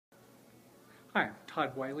Hi, I'm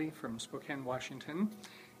Todd Wiley from Spokane, Washington,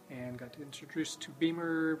 and got introduced to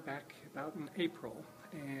BEMER back about in April.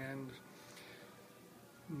 And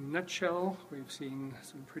in a nutshell, we've seen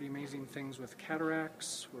some pretty amazing things with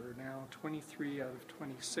cataracts. We're now 23 out of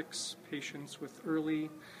 26 patients with early,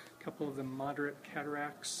 a couple of them moderate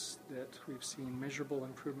cataracts that we've seen measurable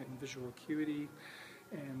improvement in visual acuity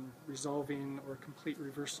and resolving or complete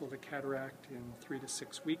reversal of the cataract in 3 to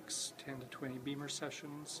 6 weeks, 10 to 20 BEMER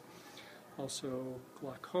sessions. Also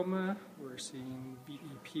glaucoma, we're seeing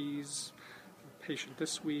VEPs. A patient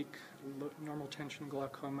this week, normal tension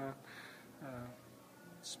glaucoma,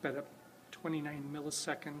 sped up 29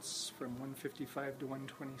 milliseconds from 155 to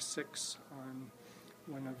 126 on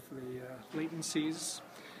one of the latencies.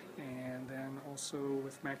 And then also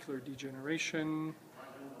with macular degeneration,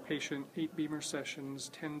 patient 8 BEMER sessions,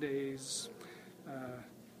 10 days,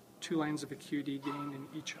 2 lines of acuity gained in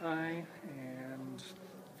each eye, and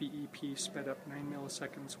VEP sped up 9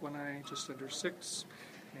 milliseconds one eye, just under 6,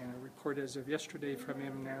 and a report as of yesterday from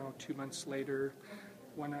him now, 2 months later,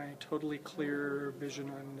 one eye totally clear, vision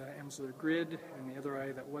on the Amsler grid, and the other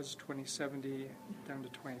eye that was 20/70 down to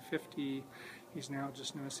 20/50, he's now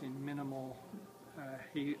just noticing minimal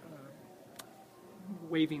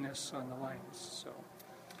waviness on the lines. So,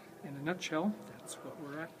 in a nutshell, that's what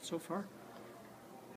we're at so far.